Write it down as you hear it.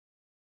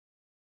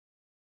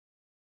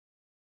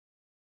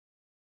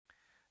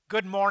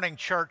Good morning,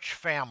 church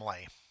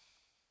family.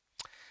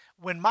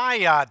 When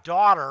my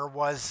daughter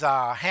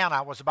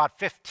Hannah, was about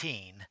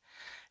 15,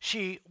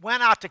 she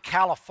went out to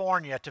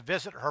California to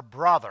visit her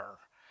brother,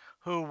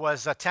 who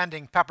was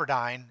attending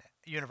Pepperdine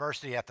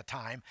University at the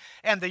time,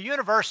 and the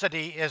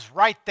university is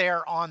right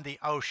there on the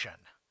ocean.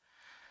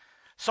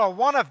 So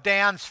one of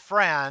Dan's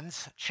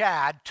friends,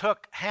 Chad,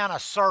 took Hannah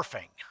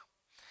surfing,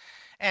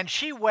 and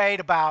she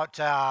weighed about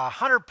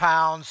 100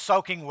 pounds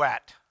soaking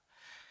wet.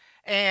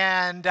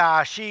 And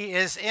she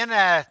is in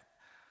a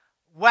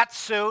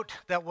wetsuit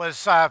that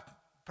was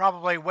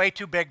probably way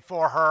too big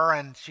for her,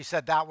 and she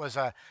said that was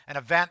an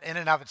event in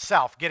and of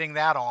itself, getting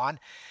that on.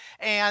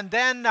 And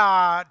then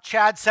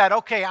Chad said,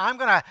 okay,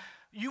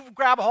 you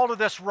grab a hold of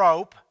this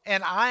rope,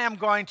 and I am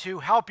going to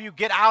help you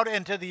get out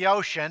into the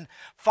ocean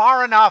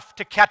far enough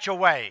to catch a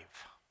wave.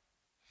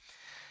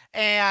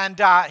 And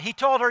he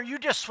told her, you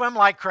just swim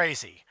like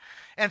crazy.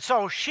 And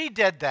so she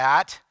did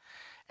that,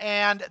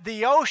 and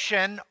the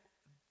ocean,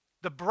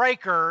 the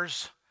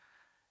breakers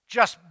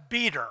just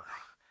beat her,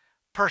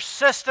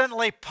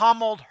 persistently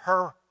pummeled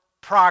her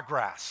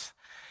progress.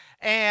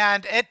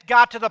 And it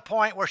got to the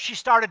point where she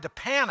started to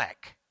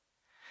panic,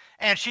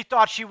 and she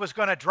thought she was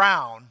going to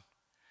drown.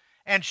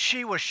 And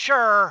she was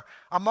sure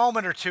a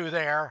moment or two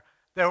there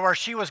where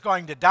she was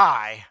going to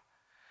die.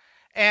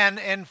 And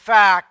in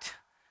fact,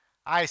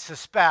 I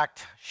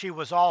suspect she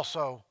was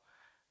also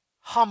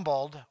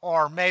humbled,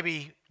 or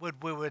maybe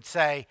we would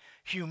say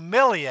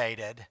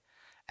humiliated,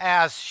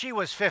 as she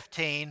was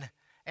 15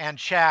 and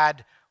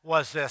Chad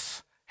was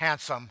this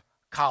handsome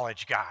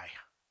college guy.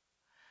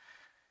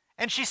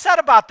 And she said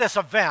about this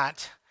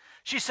event,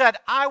 she said,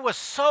 I was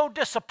so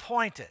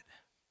disappointed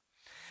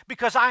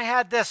because I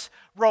had this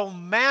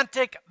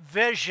romantic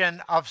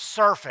vision of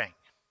surfing,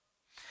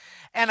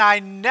 and I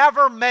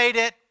never made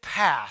it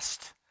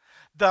past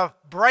the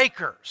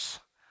breakers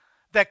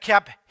that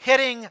kept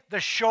hitting the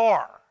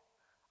shore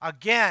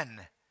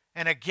again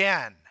and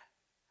again.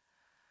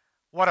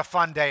 What a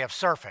fun day of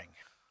surfing.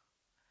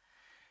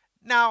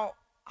 Now,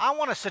 I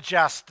want to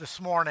suggest this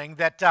morning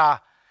that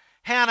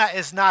Hannah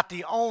is not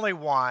the only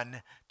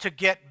one to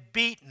get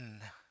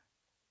beaten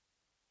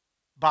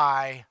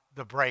by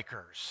the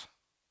breakers.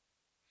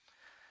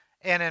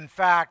 And in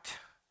fact,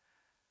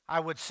 I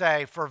would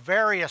say for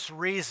various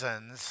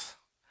reasons,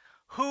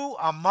 who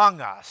among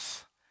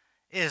us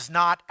is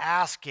not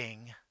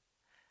asking,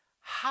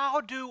 how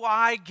do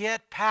I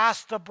get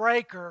past the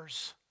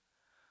breakers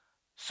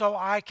so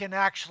I can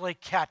actually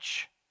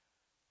catch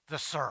the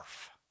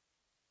surf?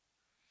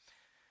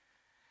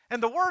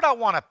 And the word I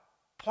want to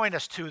point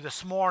us to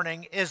this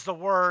morning is the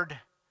word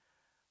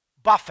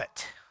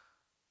Buffett.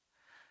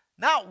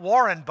 Not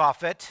Warren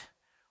Buffett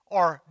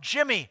or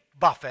Jimmy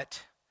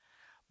Buffett,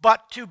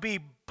 but to be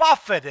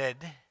buffeted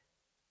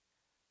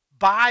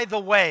by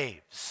the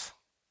waves.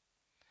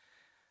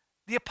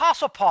 The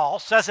Apostle Paul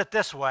says it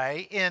this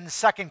way in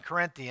 2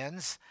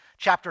 Corinthians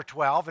chapter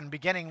 12 and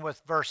beginning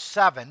with verse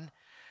 7,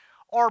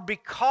 or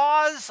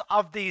because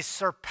of these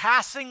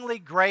surpassingly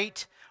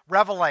great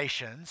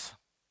revelations,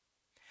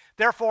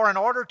 therefore, in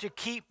order to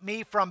keep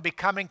me from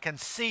becoming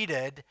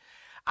conceited,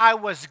 I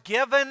was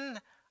given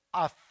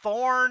a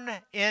thorn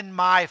in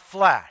my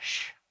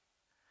flesh,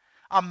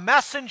 a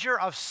messenger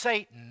of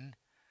Satan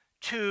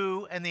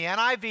to, and the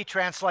NIV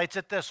translates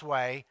it this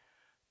way,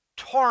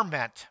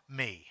 torment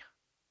me.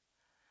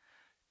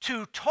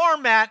 To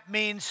torment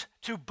means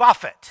to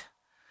buffet.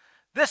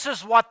 This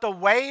is what the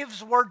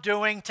waves were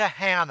doing to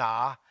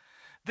Hannah.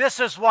 This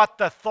is what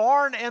the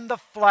thorn in the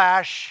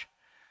flesh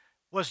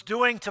was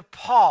doing to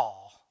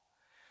Paul.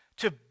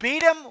 To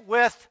beat him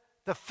with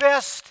the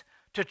fist,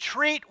 to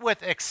treat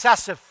with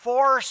excessive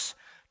force,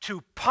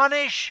 to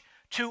punish,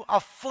 to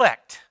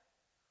afflict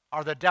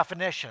are the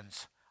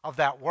definitions of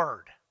that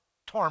word,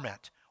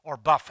 torment or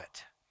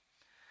buffet.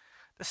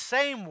 The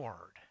same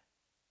word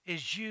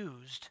is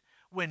used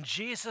when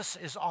Jesus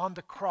is on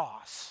the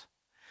cross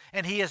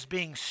and he is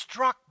being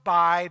struck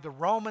by the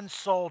Roman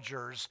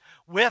soldiers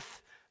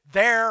with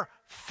their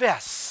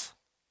fists.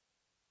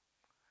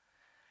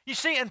 You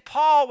see, and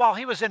Paul, while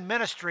he was in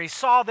ministry,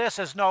 saw this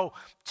as no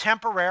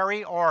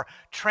temporary or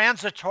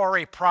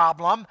transitory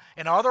problem.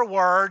 In other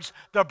words,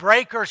 the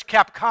breakers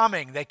kept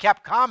coming. They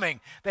kept coming.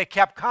 They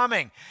kept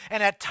coming.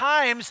 And at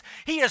times,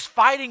 he is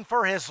fighting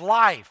for his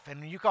life.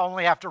 And you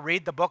only have to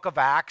read the book of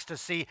Acts to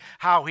see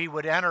how he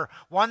would enter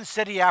one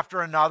city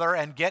after another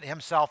and get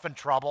himself in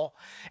trouble.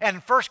 And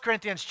in 1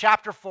 Corinthians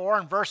chapter 4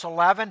 and verse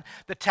 11,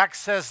 the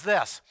text says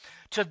this,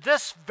 to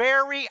this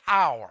very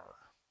hour,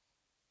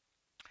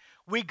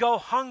 we go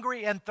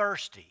hungry and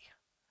thirsty,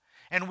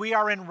 and we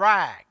are in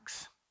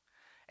rags,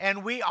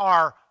 and we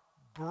are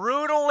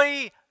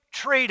brutally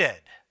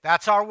treated.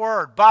 That's our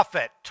word,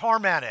 buffet,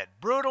 tormented,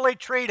 brutally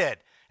treated.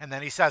 And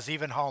then he says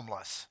even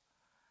homeless.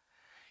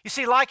 You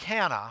see, like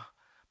Hannah,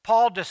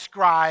 Paul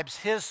describes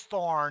his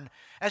thorn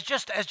as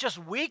just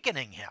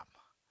weakening him.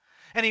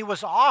 And he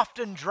was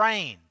often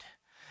drained,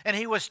 and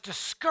he was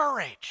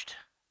discouraged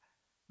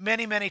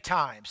many, many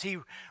times. He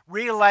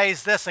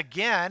relays this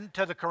again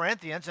to the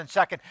Corinthians in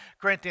 2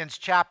 Corinthians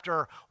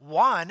chapter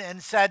 1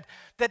 and said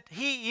that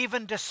he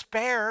even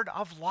despaired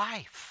of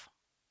life.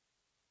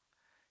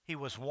 He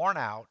was worn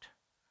out,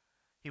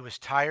 he was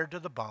tired to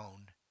the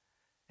bone,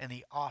 and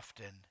he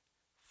often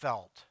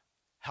felt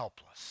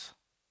helpless.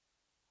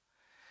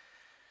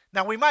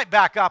 Now we might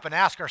back up and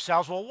ask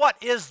ourselves, well, what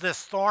is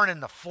this thorn in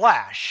the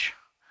flesh?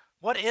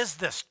 What is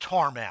this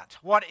torment?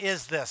 What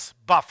is this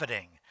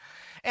buffeting?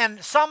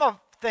 And some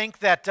think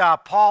that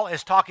Paul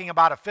is talking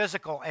about a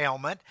physical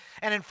ailment.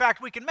 And in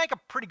fact, we can make a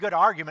pretty good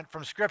argument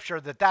from Scripture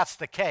that that's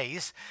the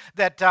case.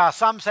 That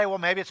some say, well,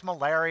 maybe it's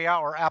malaria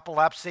or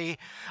epilepsy.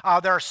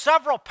 There are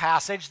several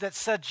passages that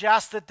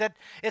suggest that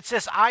it's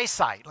his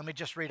eyesight. Let me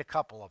just read a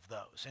couple of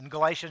those. In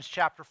Galatians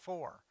chapter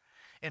 4,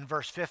 in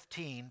verse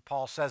 15,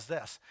 Paul says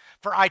this,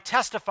 "For I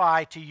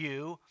testify to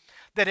you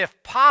that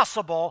if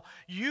possible,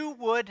 you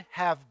would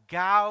have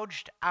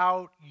gouged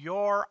out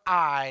your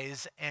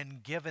eyes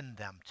and given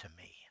them to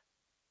me."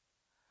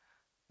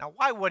 Now,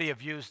 why would he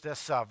have used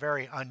this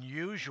very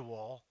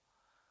unusual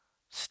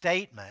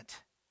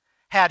statement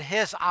had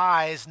his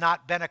eyes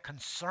not been a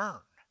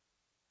concern?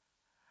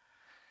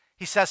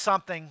 He says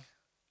something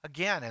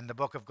again in the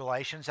book of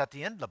Galatians, at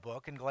the end of the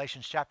book, in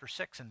Galatians chapter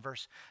 6 and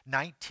verse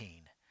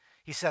 19.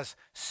 He says,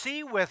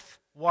 "See with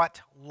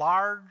what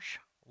large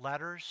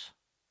letters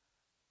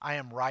I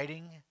am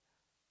writing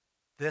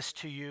this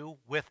to you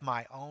with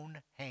my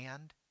own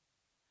hand."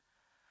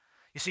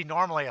 You see,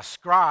 normally a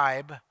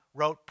scribe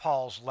wrote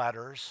Paul's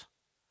letters,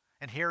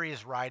 and here he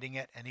is writing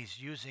it, and he's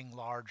using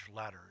large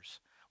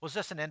letters. Was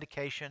this an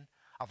indication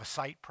of a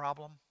sight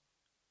problem?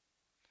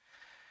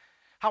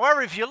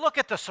 However, if you look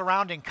at the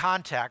surrounding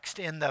context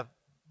in the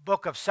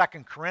book of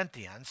 2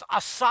 Corinthians, a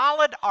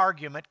solid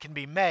argument can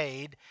be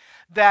made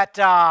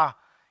that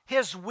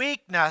his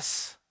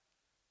weakness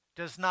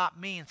does not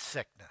mean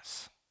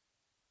sickness.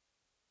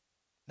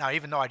 Now,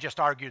 even though I just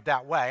argued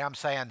that way, I'm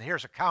saying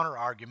here's a counter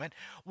argument.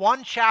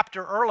 One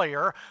chapter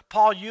earlier,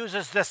 Paul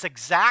uses this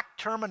exact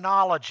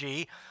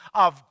terminology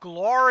of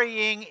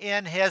glorying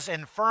in his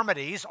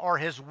infirmities or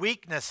his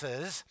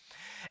weaknesses.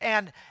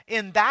 And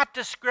in that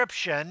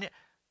description,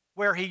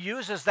 where he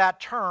uses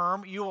that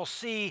term, you will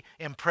see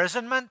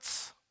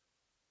imprisonments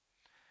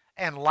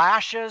and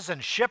lashes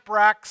and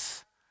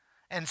shipwrecks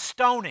and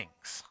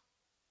stonings.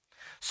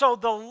 So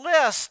the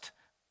list,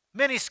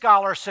 many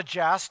scholars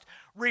suggest,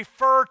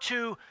 refer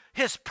to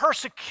his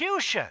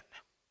persecution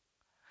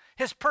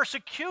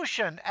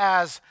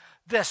as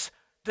this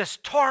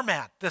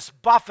torment, this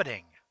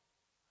buffeting.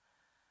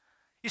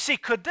 You see,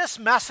 could this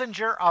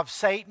messenger of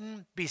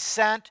Satan be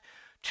sent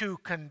to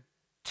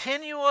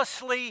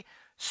continuously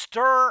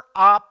stir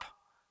up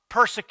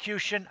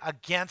persecution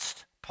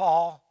against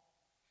Paul?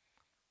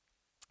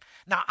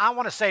 Now, I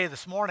want to say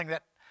this morning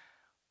that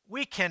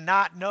we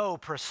cannot know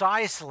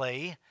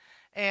precisely.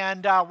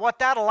 And what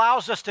that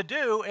allows us to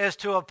do is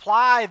to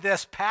apply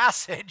this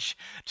passage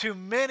to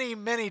many,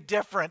 many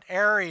different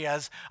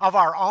areas of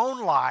our own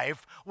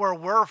life where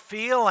we're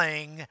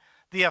feeling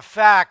the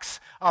effects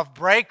of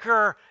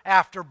breaker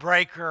after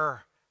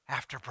breaker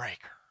after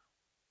breaker.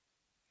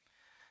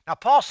 Now,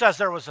 Paul says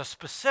there was a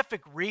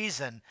specific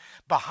reason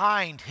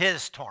behind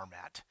his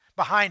torment,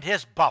 behind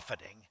his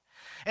buffeting.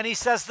 And he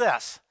says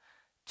this,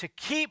 "To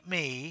keep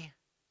me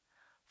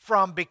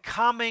from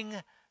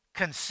becoming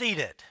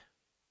conceited."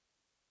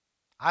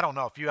 I don't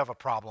know if you have a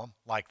problem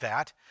like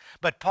that,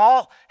 but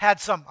Paul had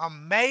some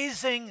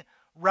amazing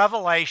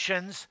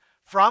revelations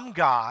from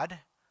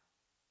God,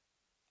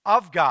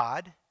 of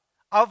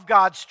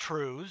God's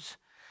truths,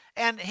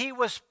 and he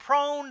was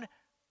prone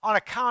on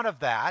account of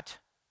that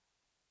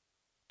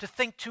to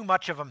think too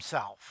much of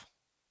himself,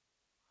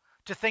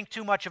 to think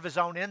too much of his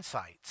own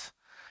insights,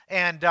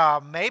 and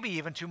maybe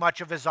even too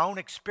much of his own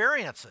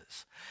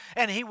experiences.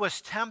 And he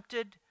was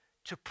tempted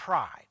to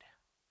pride,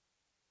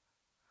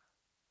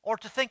 or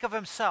to think of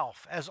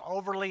himself as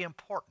overly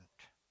important.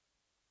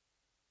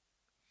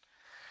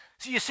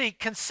 So you see,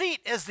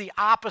 conceit is the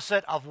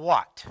opposite of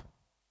what?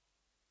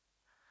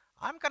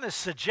 I'm going to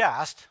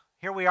suggest,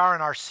 here we are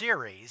in our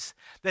series,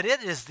 that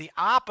it is the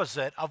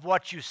opposite of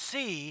what you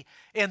see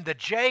in the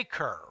J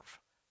curve.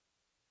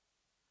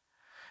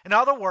 In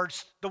other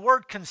words, the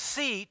word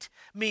conceit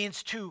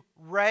means to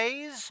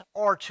raise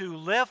or to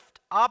lift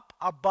up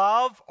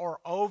above or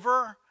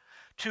over,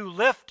 to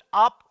lift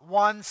up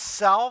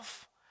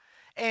oneself.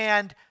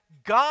 And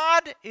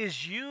God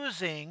is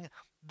using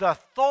the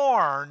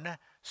thorn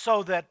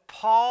so that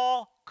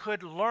Paul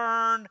could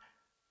learn,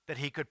 that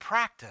he could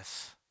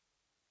practice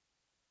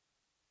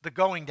the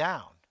going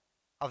down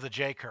of the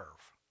J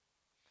curve,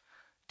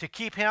 to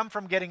keep him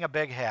from getting a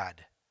big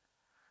head,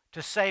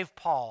 to save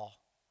Paul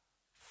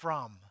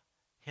from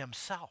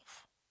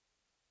himself,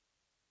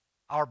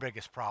 our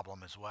biggest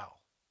problem as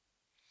well.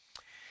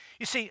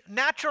 You see,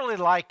 naturally,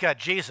 like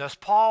Jesus,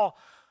 Paul's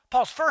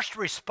first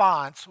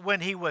response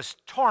when he was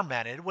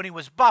tormented, when he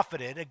was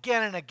buffeted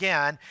again and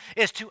again,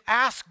 is to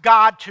ask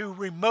God to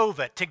remove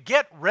it, to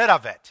get rid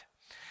of it.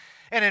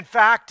 And in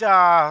fact,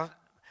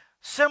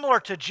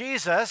 similar to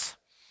Jesus,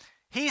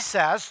 he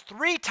says,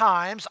 3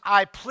 times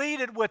I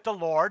pleaded with the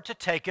Lord to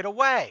take it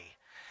away.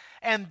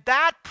 And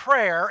that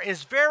prayer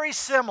is very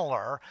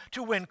similar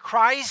to when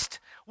Christ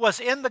was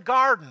in the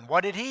garden.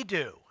 What did he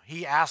do?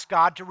 He asked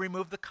God to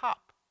remove the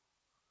cup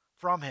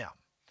from him.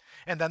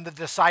 And then the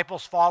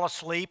disciples fall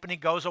asleep and he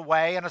goes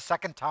away, and a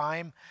second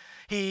time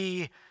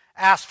he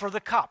asks for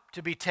the cup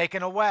to be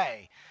taken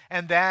away.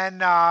 And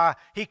then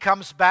he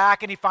comes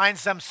back and he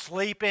finds them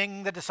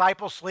sleeping, the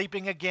disciples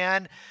sleeping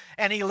again,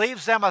 and he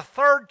leaves them a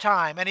third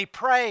time and he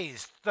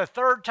prays the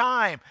third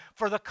time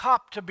for the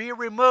cup to be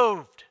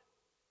removed.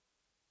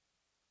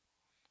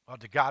 Well,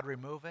 did God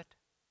remove it?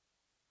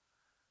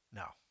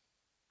 No.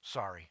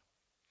 Sorry.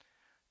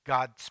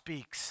 God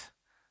speaks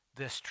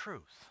this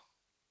truth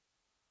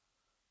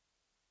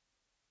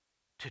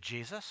to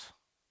Jesus,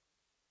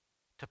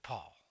 to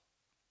Paul.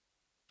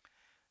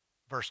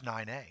 Verse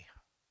 9a,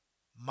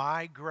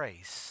 my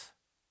grace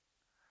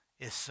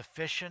is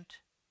sufficient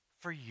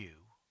for you.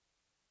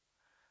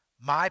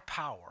 My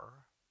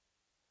power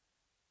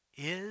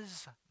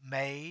is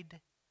made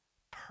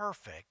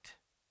perfect.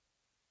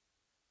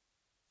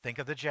 Think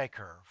of the J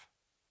curve,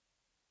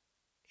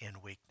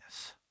 in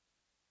weakness.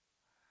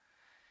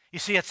 You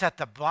see, it's at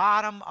the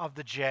bottom of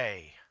the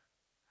J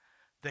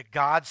that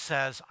God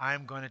says,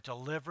 I'm going to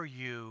deliver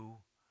you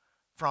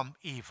from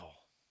evil.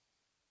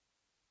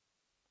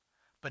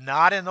 But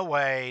not in the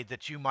way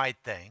that you might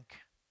think.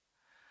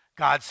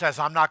 God says,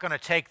 I'm not going to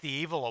take the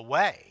evil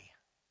away.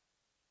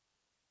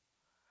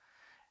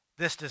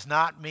 This does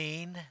not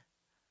mean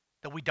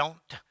that we don't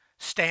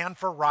stand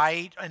for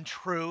right and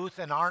truth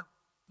and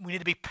we need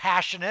to be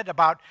passionate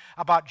about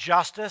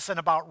justice and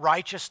about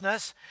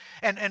righteousness.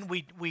 And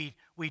we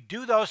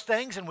do those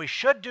things and we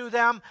should do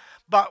them,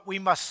 but we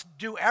must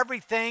do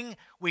everything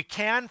we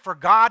can for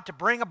God to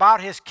bring about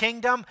his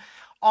kingdom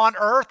on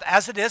earth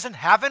as it is in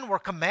heaven. We're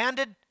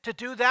commanded to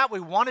do that. We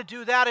want to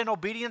do that in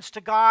obedience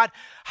to God.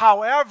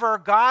 However,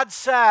 God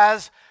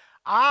says,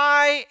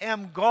 I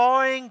am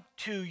going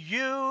to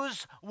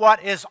use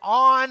what is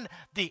on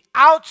the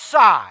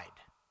outside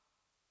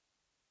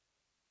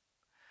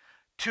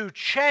to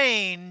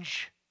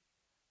change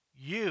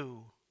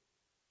you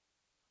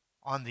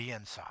on the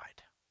inside.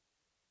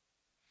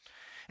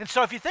 And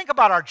so if you think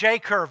about our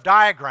J-curve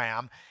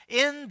diagram,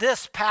 in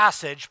this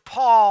passage,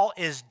 Paul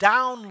is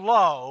down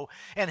low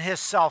in his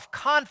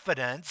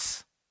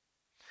self-confidence.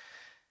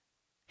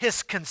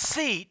 His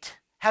conceit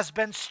has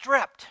been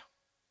stripped.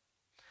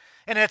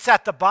 And it's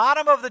at the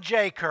bottom of the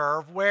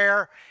J-curve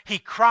where he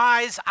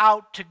cries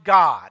out to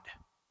God.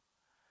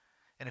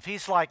 And if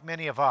he's like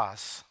many of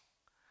us,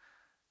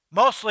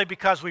 mostly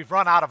because we've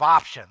run out of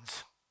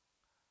options,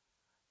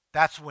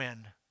 that's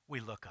when we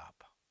look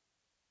up.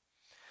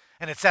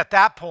 And it's at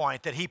that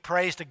point that he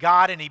prays to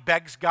God and he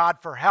begs God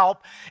for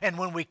help. And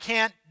when we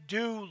can't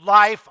do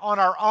life on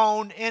our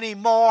own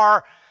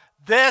anymore,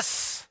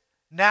 this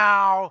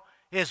now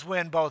is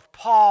when both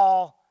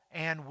Paul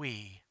and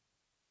we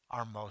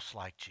are most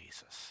like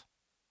Jesus.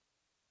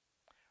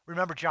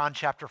 Remember John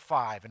chapter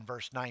 5 and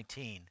verse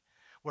 19,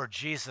 where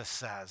Jesus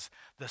says,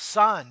 the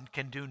Son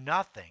can do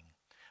nothing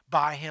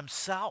by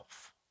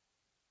himself.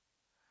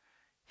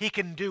 He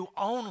can do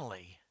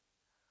only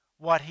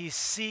what he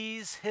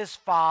sees his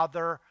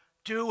Father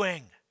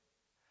doing.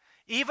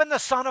 Even the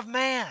Son of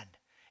Man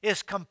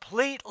is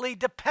completely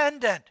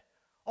dependent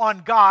on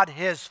God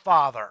his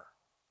Father.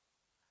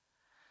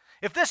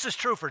 If this is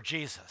true for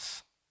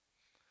Jesus,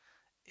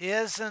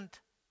 isn't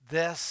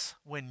this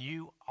when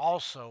you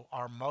also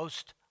are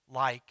most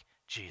like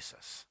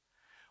Jesus?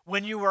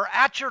 When you are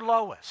at your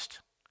lowest,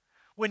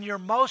 when you're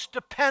most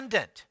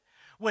dependent,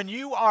 when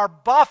you are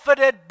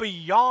buffeted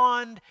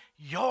beyond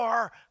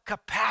your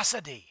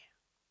capacity.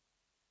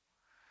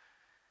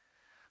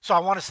 So I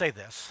want to say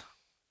this.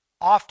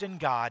 Often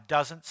God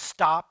doesn't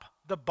stop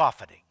the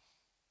buffeting.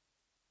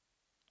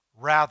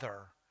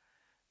 Rather,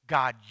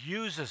 God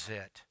uses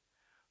it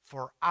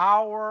for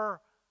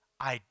our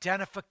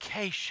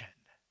identification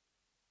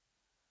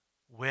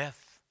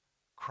with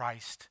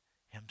Christ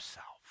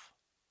himself.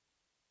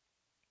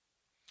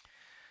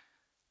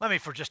 Let me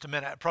for just a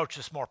minute approach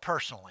this more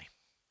personally.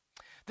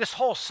 This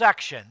whole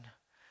section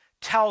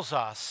tells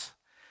us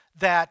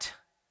that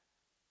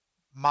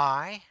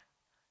my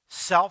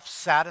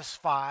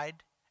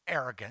self-satisfied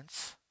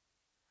arrogance,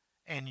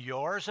 and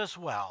yours as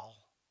well,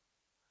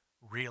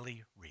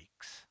 really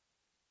reeks.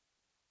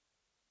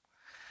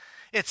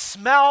 It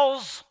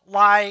smells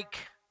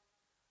like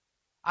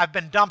I've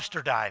been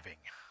dumpster diving,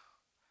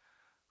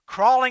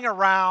 crawling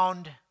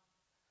around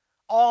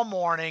all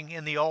morning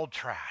in the old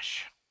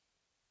trash.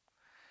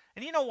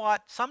 And you know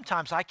what?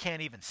 Sometimes I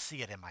can't even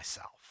see it in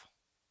myself.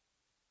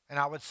 And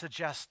I would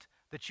suggest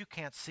that you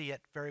can't see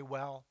it very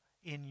well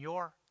in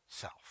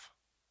yourself.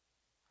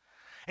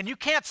 And you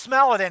can't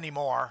smell it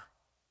anymore,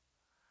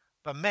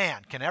 but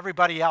man, can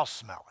everybody else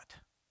smell it.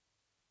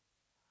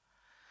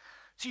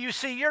 So you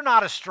see, you're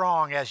not as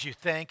strong as you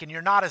think, and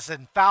you're not as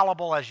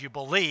infallible as you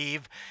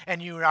believe,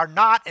 and you are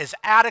not as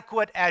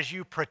adequate as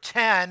you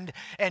pretend,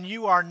 and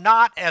you are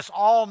not as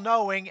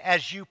all-knowing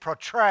as you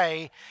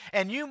portray,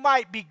 and you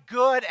might be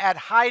good at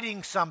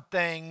hiding some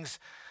things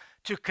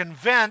to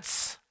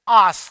convince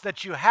us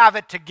that you have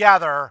it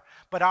together,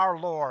 but our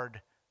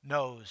Lord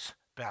knows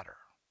better.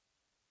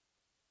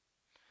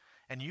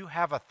 And you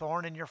have a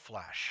thorn in your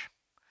flesh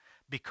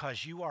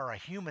because you are a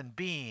human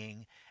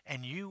being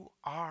and you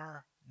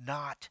are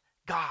not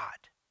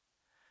God.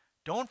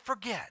 Don't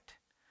forget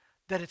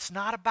that it's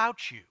not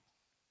about you.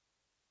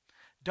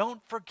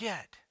 Don't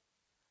forget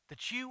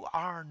that you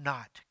are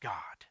not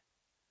God.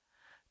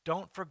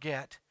 Don't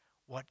forget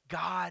what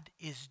God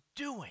is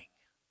doing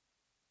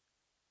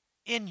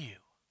in you.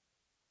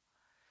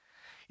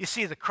 You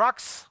see, the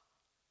crux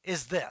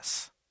is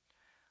this.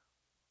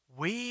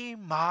 We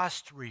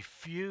must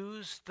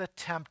refuse the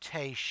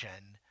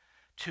temptation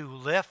to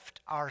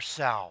lift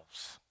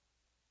ourselves,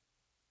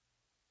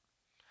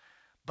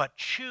 but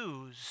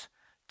choose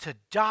to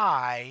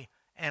die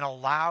and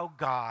allow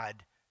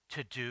God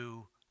to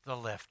do the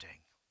lifting.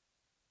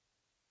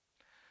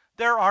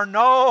 There are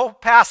no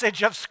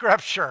passage of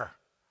Scripture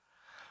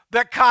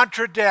that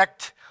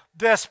contradict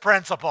this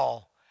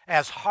principle,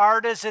 as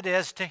hard as it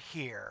is to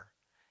hear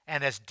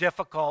and as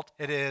difficult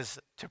it is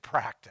to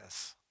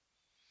practice.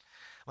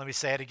 Let me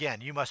say it again.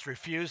 You must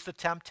refuse the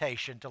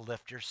temptation to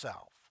lift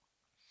yourself,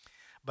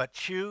 but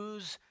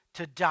choose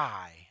to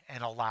die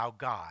and allow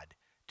God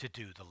to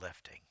do the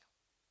lifting.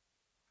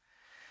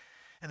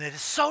 And it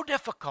is so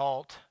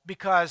difficult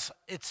because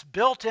it's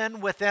built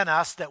in within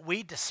us that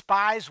we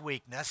despise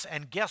weakness,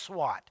 and guess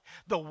what?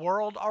 The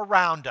world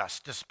around us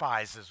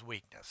despises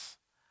weakness.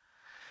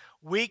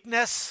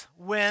 Weakness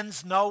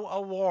wins no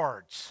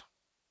awards.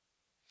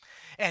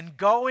 And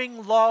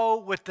going low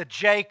with the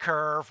J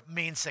curve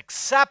means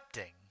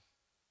accepting,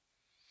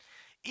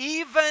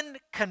 even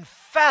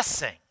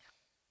confessing,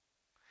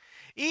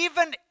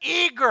 even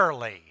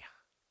eagerly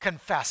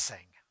confessing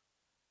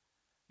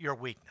your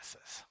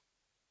weaknesses.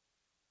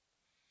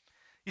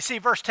 You see,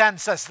 verse 10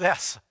 says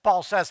this.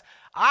 Paul says,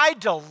 I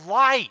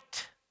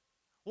delight.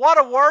 What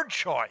a word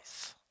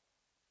choice.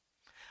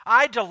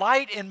 I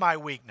delight in my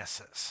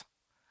weaknesses.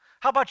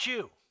 How about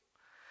you?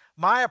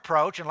 My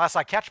approach, unless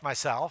I catch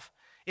myself,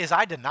 is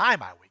I deny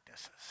my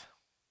weaknesses.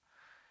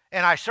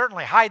 And I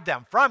certainly hide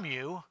them from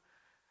you.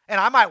 And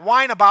I might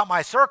whine about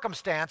my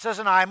circumstances,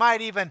 and I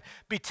might even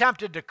be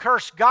tempted to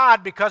curse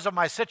God because of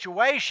my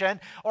situation,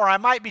 or I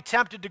might be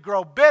tempted to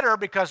grow bitter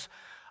because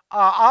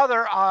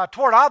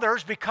toward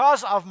others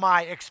because of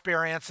my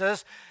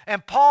experiences.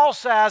 And Paul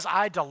says,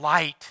 I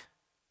delight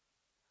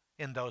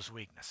in those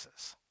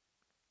weaknesses.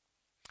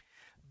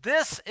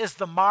 This is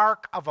the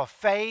mark of a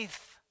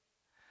faith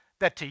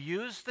that, to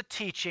use the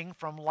teaching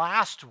from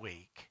last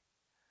week,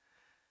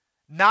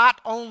 not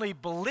only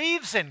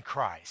believes in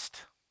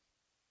Christ,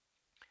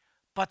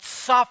 but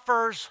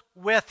suffers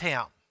with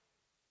him.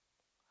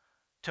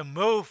 To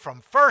move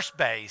from first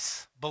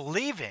base,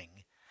 believing,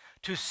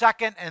 to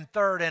second and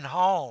third and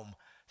home,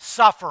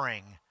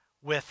 suffering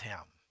with him.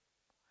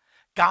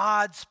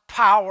 God's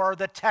power,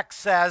 the text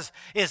says,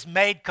 is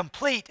made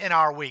complete in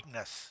our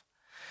weakness,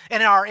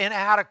 in our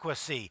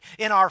inadequacy,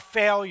 in our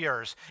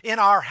failures, in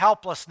our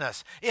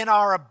helplessness, in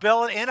our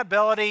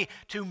inability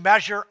to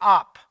measure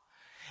up.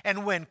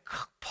 And when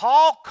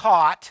Paul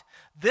caught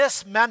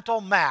this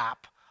mental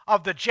map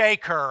of the J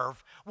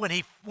curve, when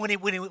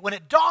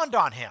it dawned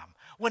on him,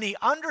 when he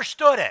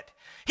understood it,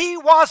 he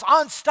was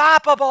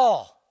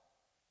unstoppable.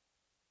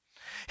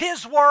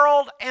 His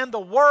world and the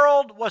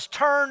world was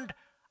turned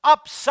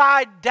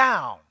upside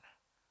down.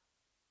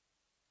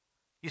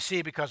 You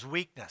see, because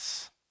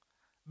weakness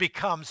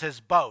becomes his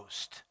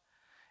boast.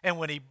 And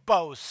when he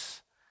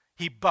boasts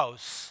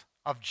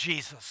of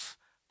Jesus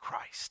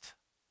Christ.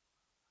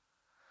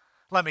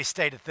 Let me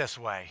state it this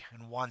way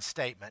in one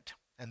statement,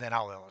 and then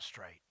I'll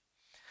illustrate.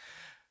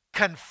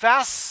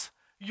 Confess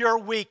your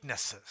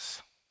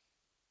weaknesses.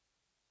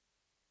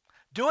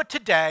 Do it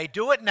today,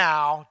 do it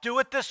now, do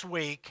it this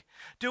week,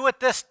 do it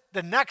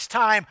the next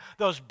time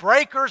those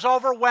breakers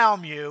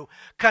overwhelm you.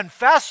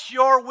 Confess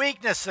your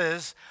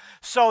weaknesses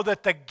so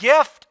that the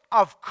gift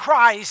of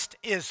Christ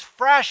is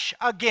fresh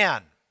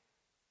again.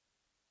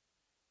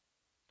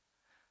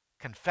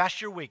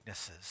 Confess your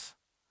weaknesses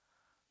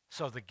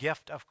so the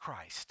gift of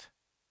Christ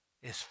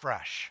is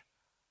fresh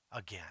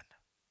again.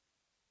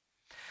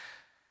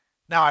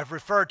 Now, I've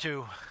referred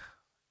to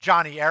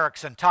Johnny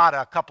Erickson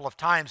Tada a couple of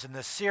times in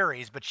this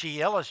series, but she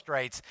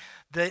illustrates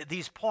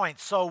these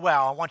points so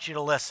well. I want you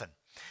to listen.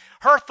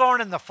 Her thorn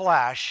in the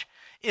flesh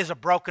is a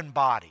broken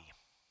body.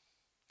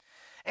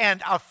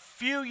 And a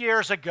few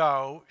years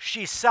ago,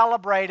 she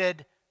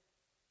celebrated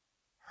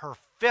her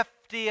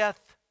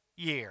 50th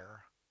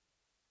year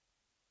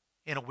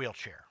in a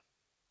wheelchair.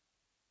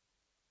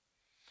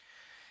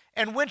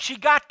 And when she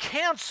got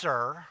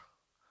cancer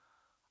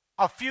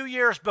a few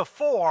years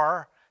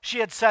before, she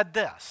had said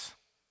this: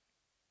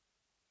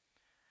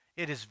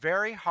 it is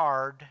very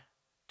hard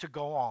to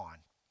go on.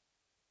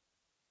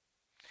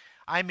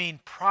 I mean,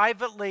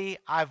 privately,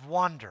 I've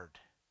wondered,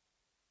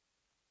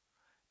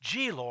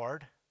 gee,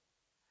 Lord,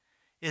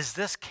 is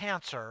this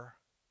cancer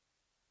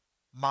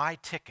my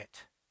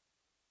ticket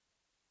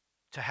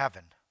to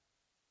heaven?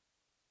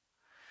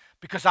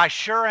 Because I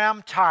sure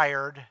am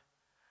tired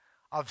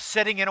of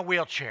sitting in a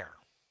wheelchair.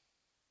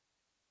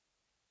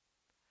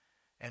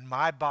 And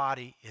my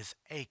body is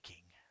aching.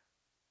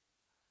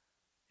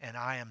 And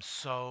I am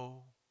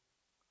so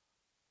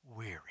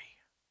weary.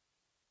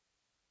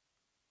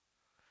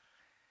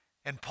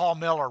 And Paul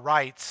Miller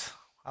writes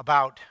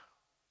about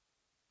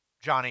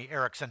Johnny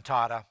Erickson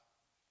Tata.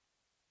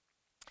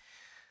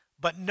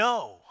 But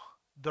no,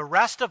 the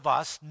rest of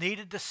us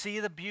needed to see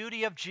the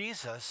beauty of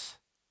Jesus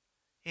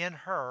in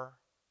her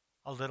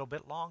a little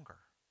bit longer.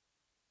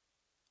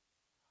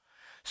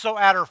 So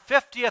at her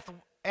 50th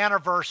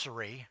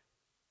anniversary,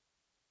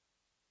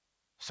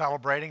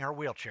 celebrating her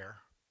wheelchair,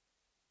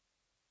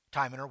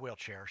 time in her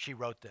wheelchair, she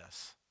wrote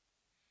this.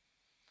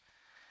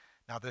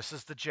 Now this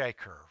is the J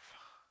curve.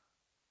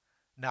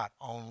 Not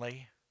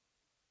only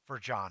for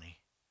Johnny,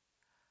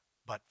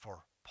 but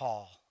for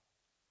Paul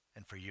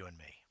and for you and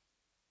me.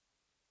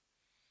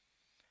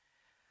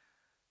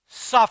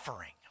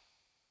 Suffering.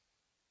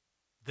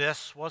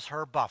 This was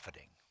her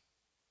buffeting,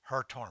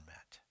 her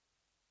torment.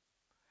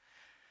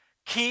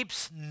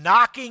 Keeps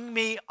knocking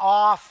me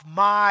off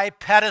my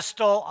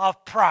pedestal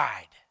of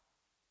pride.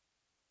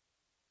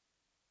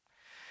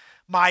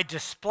 My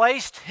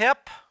displaced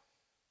hip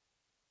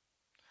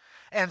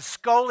and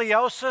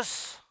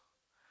scoliosis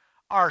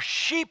are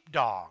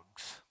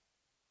sheepdogs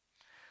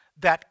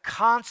that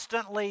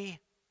constantly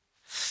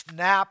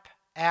snap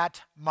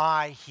at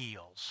my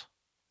heels,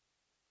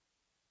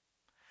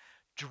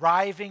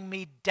 driving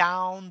me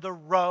down the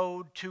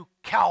road to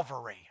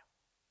Calvary,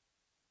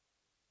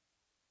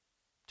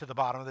 to the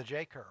bottom of the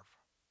J curve,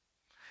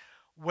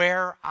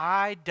 where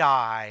I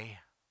die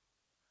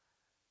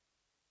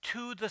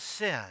to the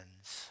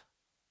sins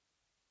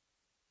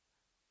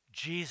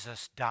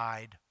Jesus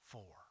died for.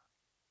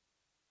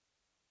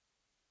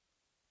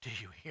 Do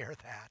you hear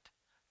that,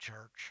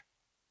 church?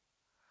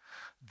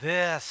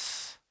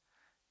 This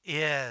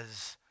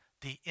is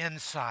the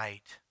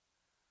insight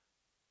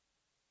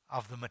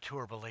of the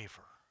mature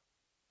believer.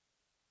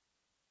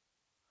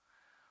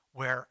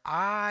 Where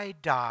I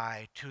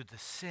die to the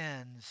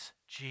sins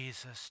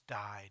Jesus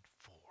died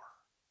for.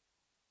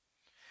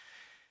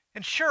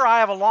 And sure, I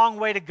have a long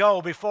way to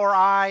go before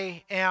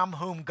I am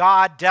whom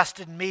God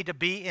destined me to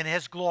be in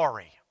His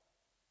glory.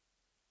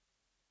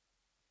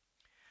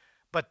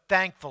 But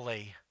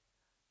thankfully,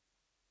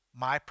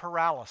 my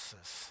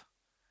paralysis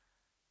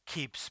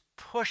keeps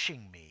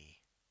pushing me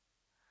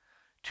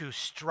to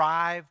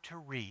strive to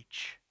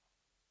reach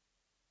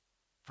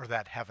for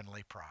that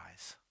heavenly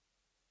prize.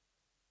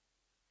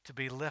 To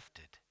be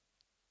lifted,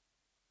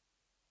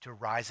 to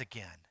rise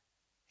again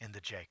in the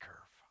J curve.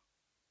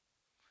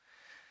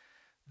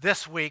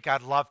 This week,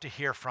 I'd love to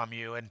hear from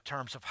you in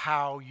terms of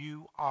how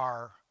you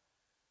are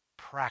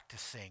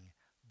practicing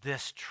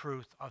this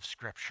truth of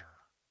Scripture.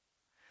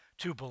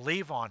 To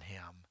believe on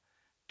Him,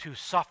 to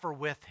suffer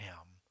with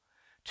Him,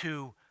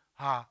 to,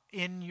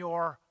 in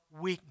your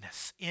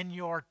weakness, in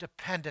your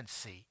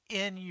dependency,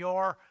 in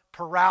your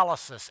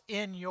paralysis,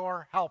 in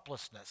your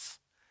helplessness,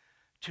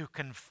 to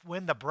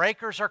when the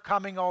breakers are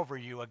coming over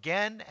you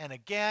again and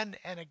again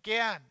and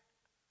again,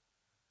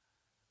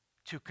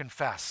 to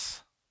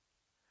confess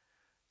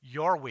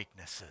your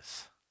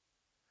weaknesses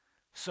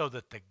so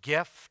that the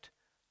gift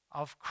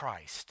of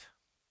Christ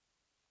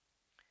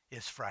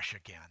is fresh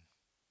again.